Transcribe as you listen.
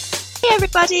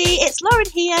everybody, it's Lauren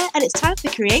here, and it's time for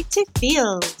Creative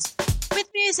Feels. With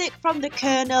music from the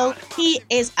Colonel, he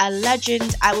is a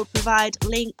legend. I will provide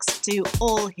links to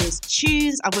all his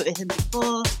tunes. I've worked with him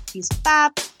before, he's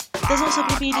fab. There's also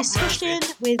going to be a discussion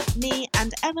with me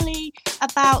and Emily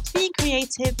about being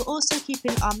creative, but also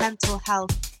keeping our mental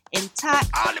health intact.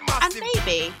 And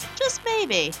maybe, just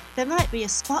maybe, there might be a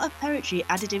spot of poetry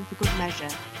added in for good measure.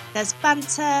 There's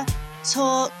banter,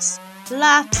 talks,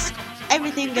 laughs,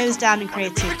 everything goes down in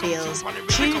Creative Feels.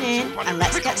 Tune in and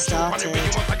let's get started.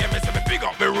 Big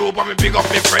up my robe and big up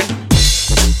my friend.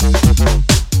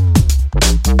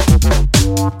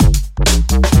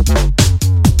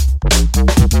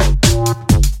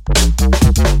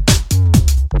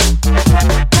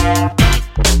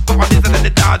 Come on, listen to the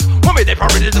dance. Woman, they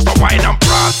probably just a wine and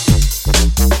brass.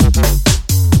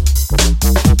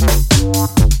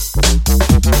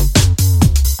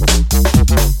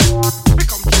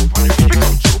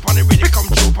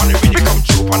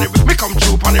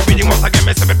 Once again,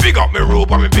 me say me big up me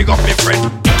robe and me big up me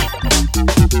friend.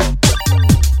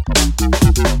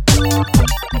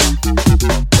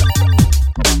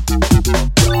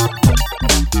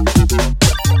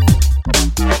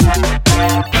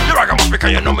 The ragamuffin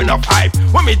because you know me enough hype.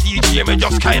 When me DJ me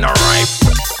just kinda rhyme.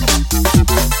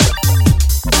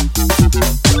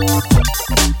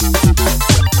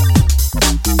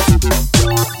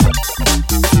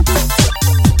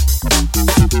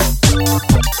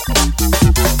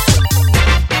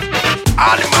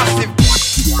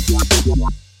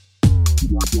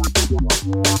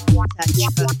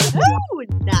 Oh,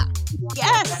 nah.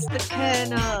 Yes, the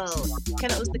Colonel.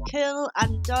 Colonel was the Colonel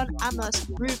and Don Amos,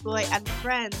 Rude Boy and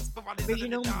Friends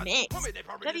original mix.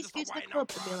 Whenever you go to the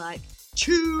club and be like,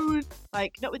 tune,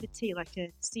 like not with a T, like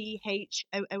a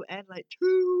CHOON, like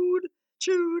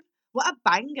tune. What a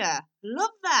banger.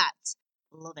 Love that.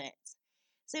 Love it.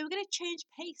 So we're going to change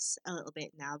pace a little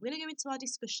bit now. We're going to go into our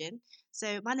discussion.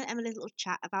 So mine and Emily's little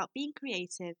chat about being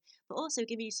creative, but also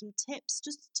give you some tips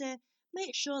just to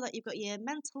make sure that you've got your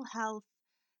mental health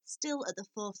still at the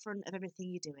forefront of everything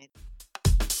you're doing.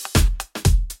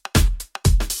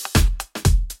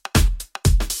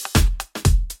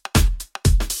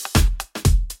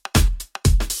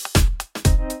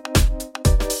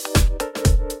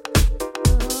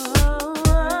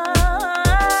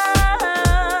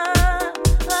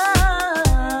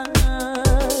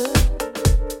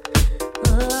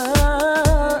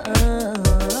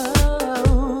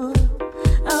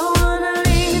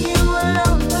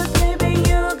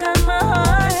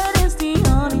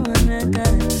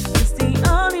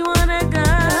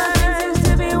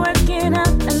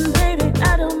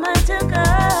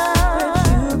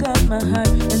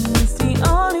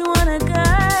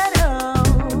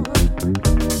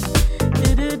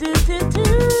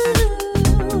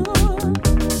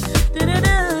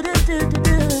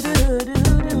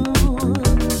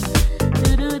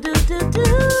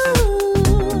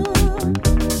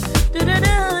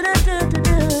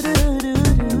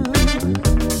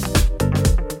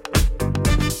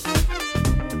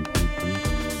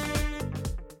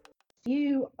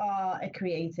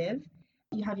 Creative.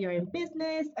 You have your own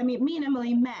business. I mean, me and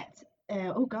Emily met,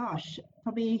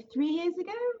 probably 3 years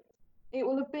ago. It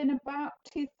will have been about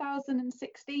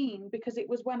 2016 because it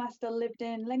was when I still lived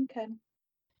in Lincoln.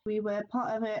 We were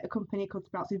part of a company called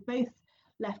Sprouts. We've both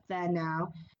left there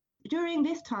now. During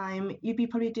this time, you'd be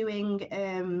probably doing,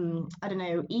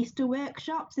 Easter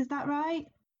workshops. Is that right?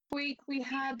 We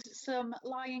had some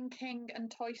Lion King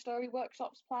and Toy Story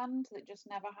workshops planned that just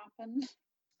never happened.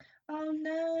 Oh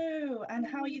no! And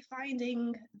how are you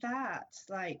finding that?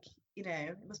 Like,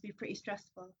 it must be pretty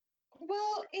stressful.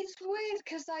 Well, it's weird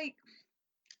because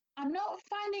I'm not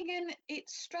finding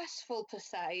it's stressful per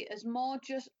se, as more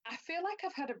just I feel like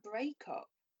I've had a breakup.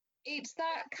 It's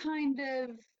that kind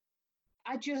of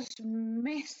I just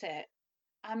miss it.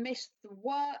 I miss the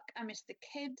work, I miss the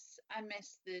kids, I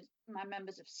miss my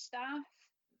members of staff.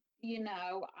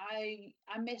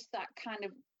 I miss that kind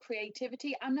of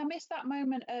creativity, and I miss that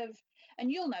moment of,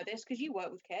 and you'll know this because you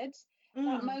work with kids,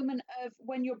 that moment of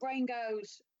when your brain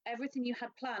goes, everything you had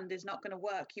planned is not going to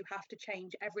work, you have to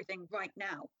change everything right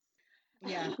now.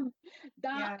 Yeah.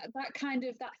 That kind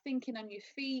of, that thinking on your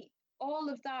feet, all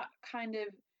of that kind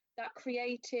of, that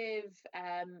creative,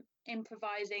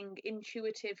 improvising,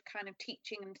 intuitive kind of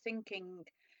teaching and thinking,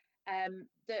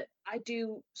 that I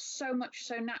do so much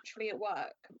so naturally at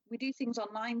work. We do things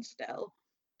online still,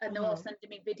 and they're all sending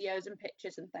me videos and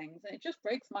pictures and things, and it just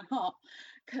breaks my heart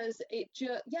because it's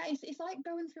like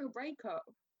going through a breakup.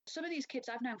 Some of these kids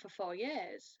I've known for 4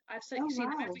 years. I've seen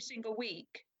them every single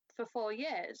week for 4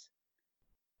 years.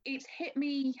 It's hit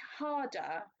me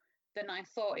harder than I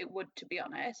thought it would, to be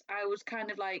honest. I was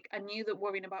kind of like, I knew that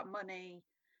worrying about money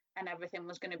and everything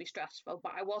was going to be stressful,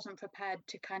 but I wasn't prepared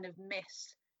to kind of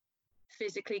miss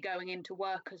physically going into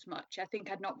work as much. I think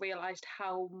I'd not realised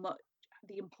how much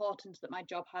the importance that my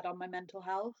job had on my mental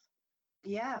health.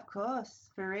 Yeah, of course,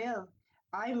 for real.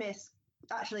 I miss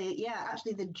actually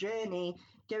the journey,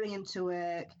 going into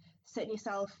work, setting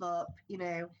yourself up,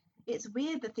 it's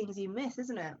weird the things you miss,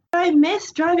 isn't it? I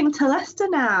miss driving to Leicester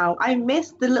now. I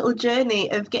miss the little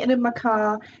journey of getting in my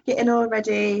car, getting all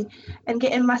ready, and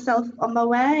getting myself on my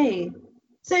way.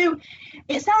 So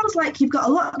it sounds like you've got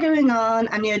a lot going on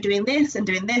and you're doing this and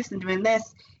doing this and doing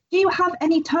this. Do you have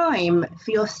any time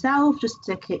for yourself just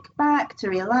to kick back, to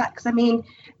relax? I mean,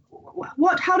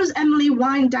 how does Emily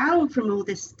wind down from all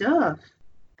this stuff?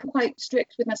 I'm quite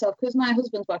strict with myself because my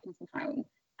husband's working from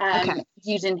home,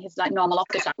 using his like normal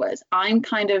office hours. I'm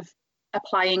kind of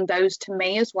applying those to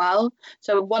me as well.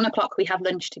 So at 1 o'clock we have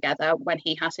lunch together when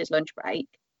he has his lunch break.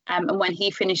 And when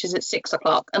he finishes at 6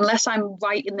 o'clock, unless I'm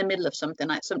right in the middle of something,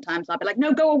 like sometimes I'll be like,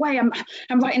 no, go away.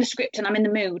 I'm writing a script and I'm in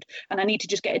the mood and I need to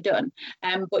just get it done.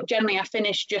 But generally I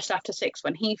finish just after 6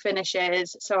 when he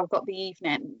finishes. So I've got the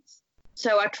evenings.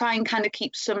 So I try and kind of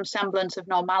keep some semblance of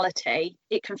normality.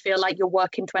 It can feel like you're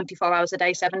working 24 hours a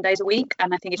day, 7 days a week.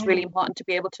 And I think it's really important to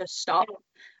be able to stop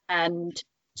and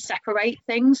separate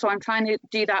things. So I'm trying to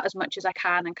do that as much as I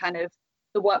can, and kind of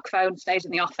the work phone stays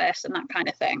in the office and that kind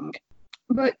of thing.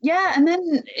 But yeah, and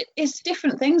then it's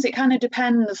different things. It kind of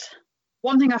depends.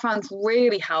 One thing I found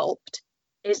really helped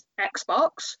is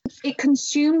Xbox. It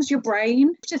consumes your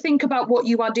brain to think about what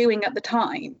you are doing at the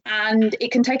time, and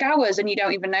it can take hours and you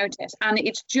don't even notice, and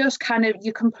it's just kind of,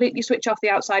 you completely switch off the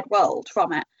outside world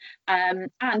from it,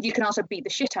 and you can also beat the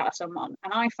shit out of someone.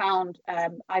 And I found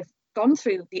I've gone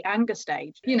through the anger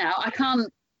stage. I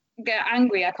can't get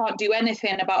angry, I can't do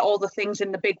anything about all the things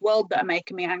in the big world that are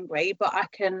making me angry, but I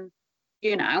can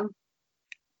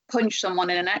punch someone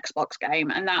in an Xbox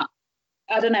game, and that,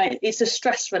 I don't know, it's a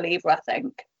stress reliever, I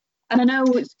think. And I know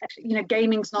it's,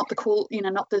 gaming's not the cool,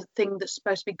 not the thing that's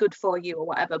supposed to be good for you or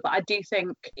whatever, but I do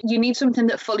think you need something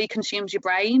that fully consumes your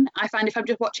brain. I find if I'm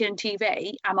just watching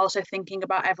TV, I'm also thinking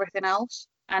about everything else,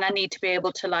 and I need to be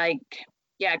able to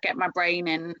get my brain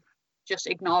in, just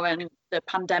ignoring the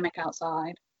pandemic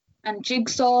outside. And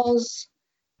jigsaws,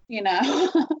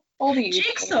 all the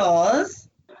jigsaws.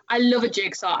 I love a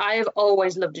jigsaw. I have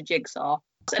always loved a jigsaw.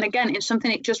 And again, it's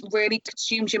something that just really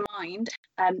consumes your mind.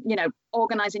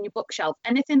 Organising your bookshelf,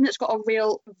 anything that's got a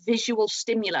real visual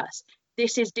stimulus.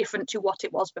 This is different to what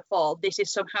it was before. This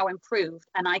is somehow improved,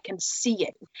 and I can see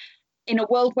it. In a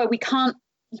world where you can't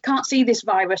see this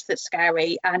virus that's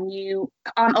scary, and you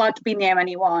aren't allowed to be near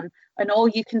anyone, and all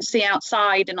you can see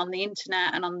outside and on the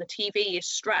internet and on the TV is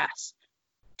stress.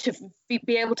 To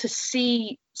be able to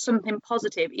see something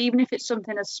positive, even if it's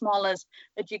something as small as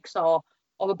a jigsaw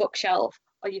or a bookshelf,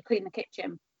 or you clean the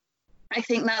kitchen, I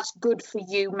think that's good for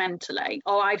you mentally.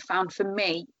 Or I found for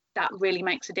me, that really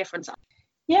makes a difference.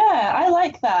 Yeah, I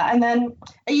like that. And then,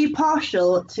 are you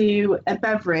partial to a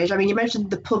beverage? I mean, you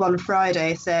mentioned the pub on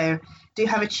Friday, so do you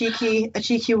have a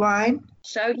cheeky wine?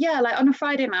 So yeah, like on a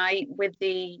Friday night with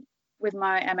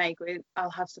my MA group,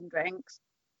 I'll have some drinks.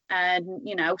 And,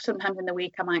 sometimes in the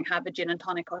week I might have a gin and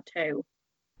tonic or two.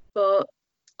 But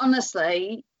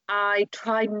honestly, I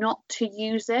try not to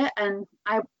use it. And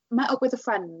I met up with a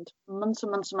friend months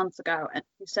and months and months ago, and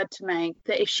who said to me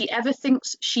that if she ever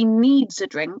thinks she needs a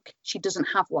drink, she doesn't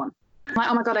have one. I'm like,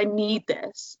 oh my God, I need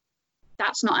this.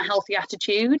 That's not a healthy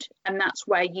attitude, and that's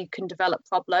where you can develop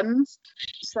problems.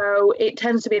 So it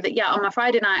tends to be that, on my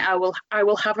Friday night, I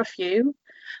will have a few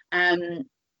in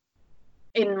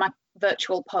my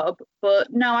virtual pub, but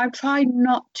no, I try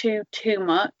not to too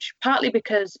much, partly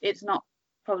because it's not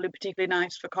probably particularly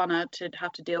nice for Connor to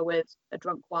have to deal with a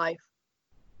drunk wife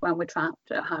when we're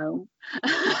trapped at home,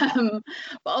 but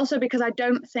also because I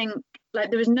don't think,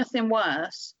 there is nothing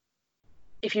worse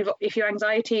if your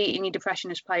anxiety and your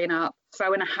depression is playing up,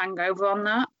 throwing a hangover on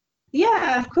that.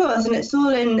 Yeah, of course, and it's all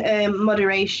in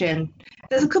moderation.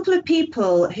 There's a couple of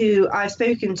people who I've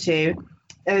spoken to.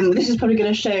 This is probably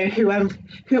going to show who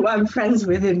I'm friends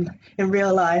with in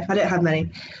real life. I don't have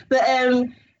many, but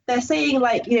they're saying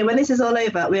when this is all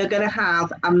over, we are going to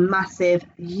have a massive,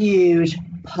 huge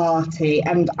party,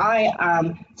 and I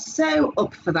am so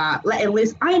up for that. Letting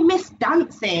loose. I miss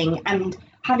dancing and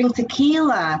having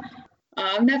tequila.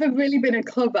 I've never really been a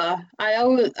clubber.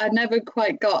 I never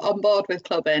quite got on board with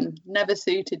clubbing. Never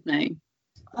suited me.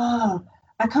 Oh,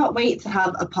 I can't wait to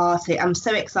have a party. I'm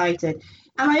so excited.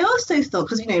 And I also thought,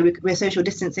 because, we're social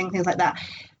distancing, things like that,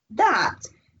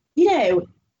 the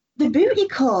booty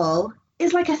call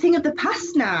is like a thing of the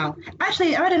past now.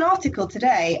 Actually, I read an article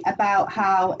today about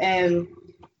how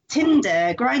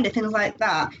Tinder, Grindr, things like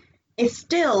that is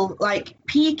still like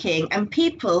peaking, and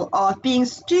people are being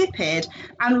stupid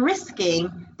and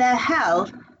risking their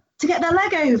health to get their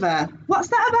leg over. What's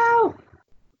that about?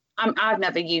 I've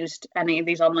never used any of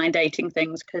these online dating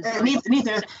things because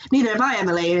neither have I,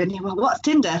 Emily. And what's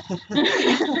Tinder?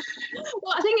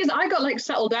 Well, the thing is, I got like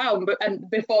settled down, and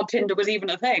before Tinder was even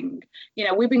a thing. You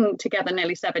know, we've been together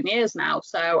nearly 7 years now,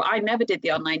 so I never did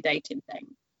the online dating thing.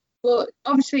 But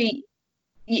obviously,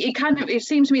 it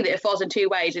seems to me that it falls in two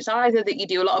ways. It's either that you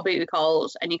do a lot of booty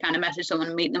calls and you kind of message someone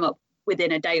and meet them up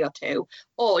within a day or two,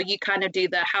 or you kind of do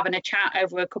the having a chat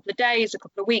over a couple of days, a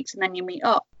couple of weeks, and then you meet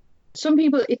up. Some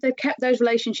people, if they've kept those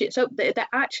relationships up, they're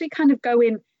actually kind of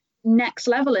going next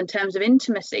level in terms of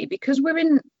intimacy, because we're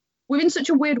in such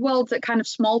a weird world that kind of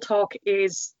small talk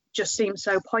just seems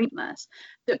so pointless,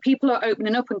 that people are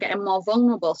opening up and getting more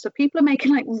vulnerable. So people are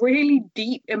making like really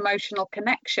deep emotional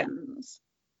connections.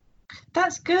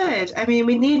 That's good. I mean,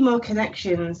 we need more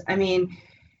connections. I mean,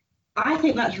 I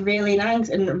think that's really nice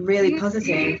and really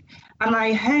positive. And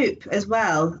I hope as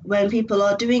well, when people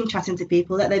are doing chatting to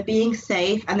people, that they're being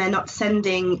safe and they're not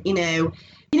sending, you know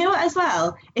what, as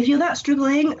well, if you're that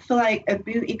struggling for like a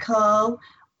booty call,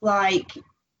 like,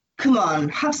 come on,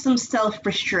 have some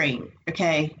self-restraint,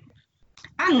 okay?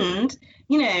 And,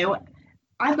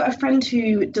 I've got a friend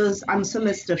who does Ann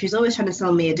Summers stuff. She's always trying to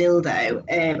sell me a dildo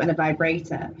and a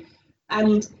vibrator.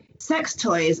 And sex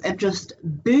toys have just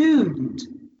boomed.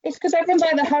 It's because everyone's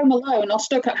either home alone or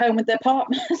stuck at home with their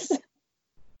partners.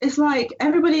 It's like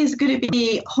everybody's going to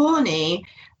be horny,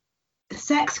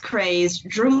 sex-crazed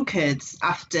drunkards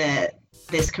after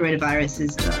this coronavirus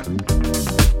is done.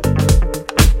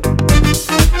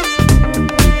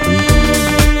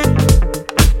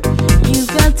 You've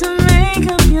got to make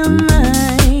up your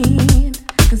mind,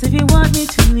 'cause if you want me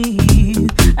to leave,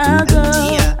 I'll go.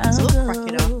 I'll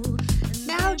crack it off.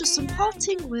 Now just some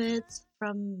parting words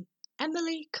from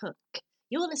Emily Cook.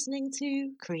 You're listening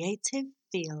to Creative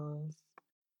Feels.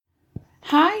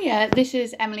 Hi, this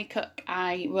is Emily Cook.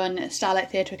 I run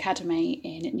Starlight Theatre Academy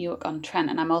in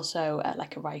Newark-on-Trent, and I'm also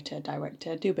like a writer,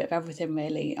 director, do a bit of everything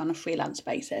really on a freelance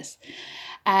basis.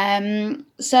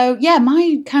 So yeah,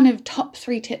 my kind of top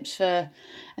 3 tips for,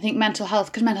 I think, mental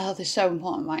health, because mental health is so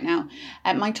important right now.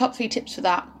 My top 3 tips for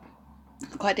that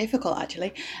are quite difficult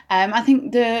actually. I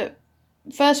think the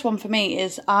first one for me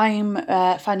is I'm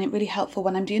finding it really helpful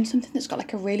when I'm doing something that's got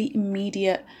like a really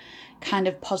immediate kind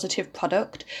of positive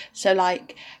product. So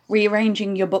like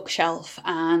rearranging your bookshelf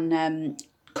and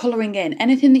colouring in,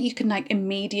 anything that you can like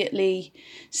immediately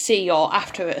see, or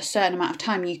after a certain amount of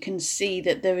time you can see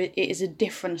that it is a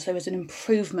difference, there is an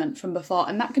improvement from before.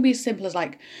 And that can be as simple as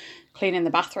like cleaning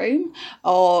the bathroom,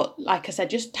 or like I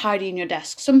said, just tidying your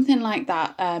desk, something like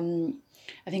that. I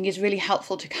think is really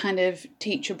helpful to kind of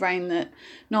teach your brain that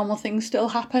normal things still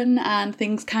happen and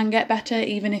things can get better,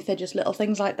 even if they're just little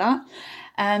things like that.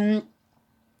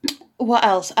 What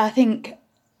else? I think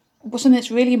something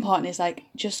that's really important is like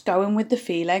just going with the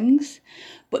feelings,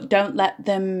 but don't let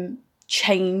them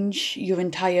change your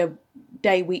entire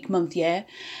day, week, month, year.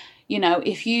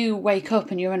 If you wake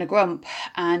up and you're in a grump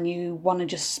and you want to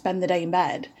just spend the day in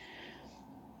bed,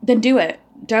 then do it.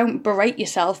 Don't berate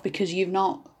yourself because you've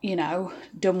not,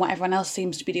 done what everyone else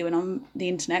seems to be doing on the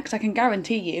internet, because I can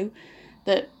guarantee you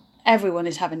that everyone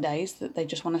is having days that they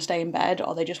just want to stay in bed,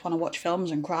 or they just want to watch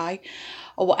films and cry,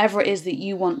 or whatever it is that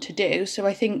you want to do. So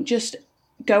I think just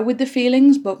go with the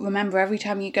feelings, but remember every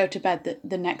time you go to bed that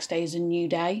the next day is a new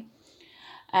day.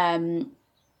 And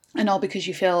all because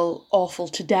you feel awful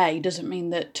today doesn't mean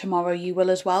that tomorrow you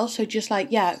will as well. So just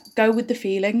go with the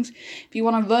feelings. If you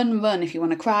want to run. If you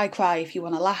want to cry. If you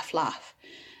want to laugh.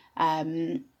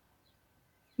 And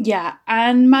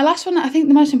my last one, I think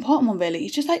the most important one really,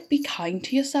 is just be kind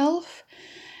to yourself.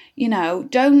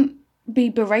 Don't be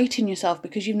berating yourself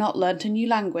because you've not learnt a new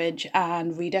language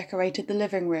and redecorated the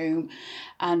living room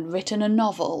and written a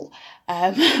novel,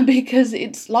 because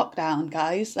it's lockdown,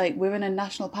 guys. We're in a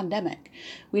national pandemic.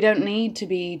 We don't need to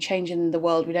be changing the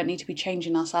world. We don't need to be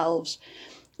changing ourselves.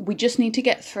 We just need to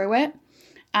get through it.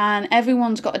 And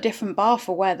everyone's got a different bar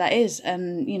for where that is.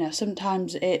 And,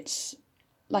 sometimes it's,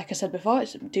 like I said before,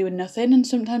 it's doing nothing, and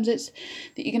sometimes it's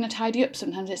that you're going to tidy up,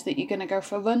 sometimes it's that you're going to go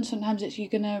for a run, sometimes it's you're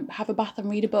going to have a bath and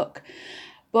read a book.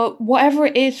 But whatever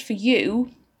it is for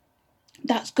you,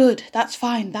 that's good, that's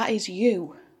fine, that is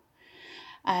you.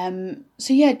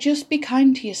 Just be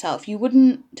kind to yourself. You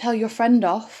wouldn't tell your friend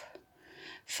off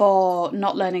for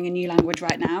not learning a new language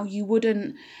right now. You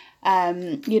wouldn't,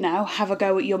 have a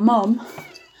go at your mum.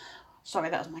 Sorry,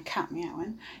 that was my cat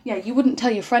meowing. Yeah, you wouldn't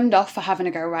tell your friend off for having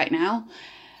a go right now,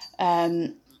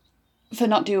 for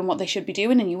not doing what they should be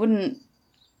doing, and you wouldn't,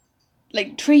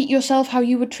 like, treat yourself how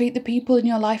you would treat the people in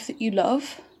your life that you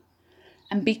love,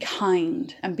 and be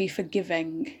kind and be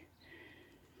forgiving.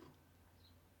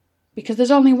 Because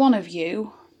there's only one of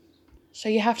you, so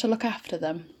you have to look after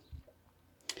them.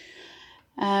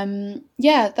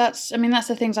 That's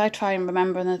the things I try and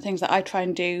remember, and the things that I try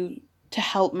and do to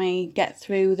help me get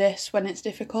through this when it's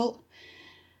difficult.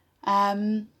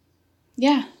 So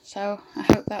I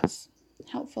hope that's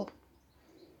helpful.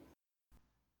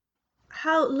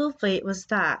 How lovely was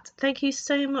that? Thank you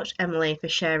so much, Emily, for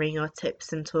sharing your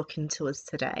tips and talking to us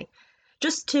today.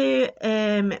 Just to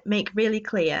make really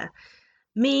clear,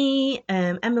 me,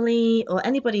 Emily, or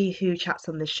anybody who chats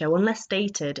on this show, unless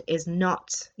stated, is not,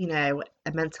 a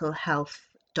mental health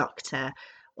doctor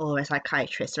or a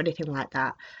psychiatrist or anything like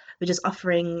that. We're just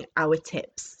offering our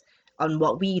tips on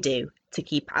what we do to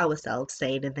keep ourselves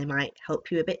sane, and they might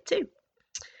help you a bit too.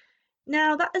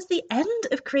 Now, that is the end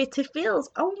of Creative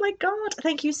Feels. Oh my God,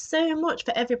 thank you so much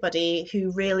for everybody who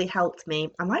really helped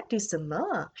me. I might do some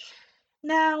more.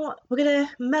 Now, we're going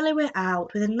to mellow it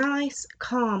out with a nice,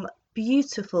 calm,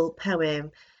 beautiful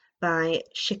poem by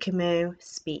Shikemu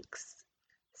Speaks.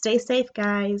 Stay safe,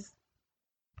 guys.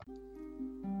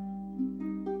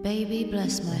 Baby,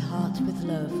 bless my heart with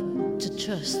love, to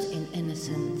trust in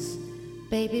innocence.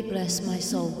 Baby, bless my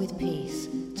soul with peace,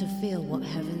 to feel what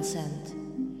heaven sent.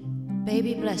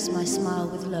 Baby, bless my smile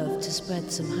with love, to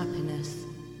spread some happiness.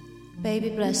 Baby,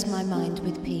 bless my mind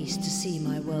with peace, to see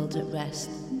my world at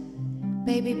rest.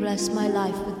 Baby, bless my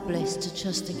life with bliss, to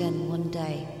trust again one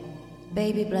day.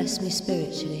 Baby, bless me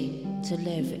spiritually, to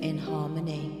live in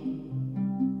harmony.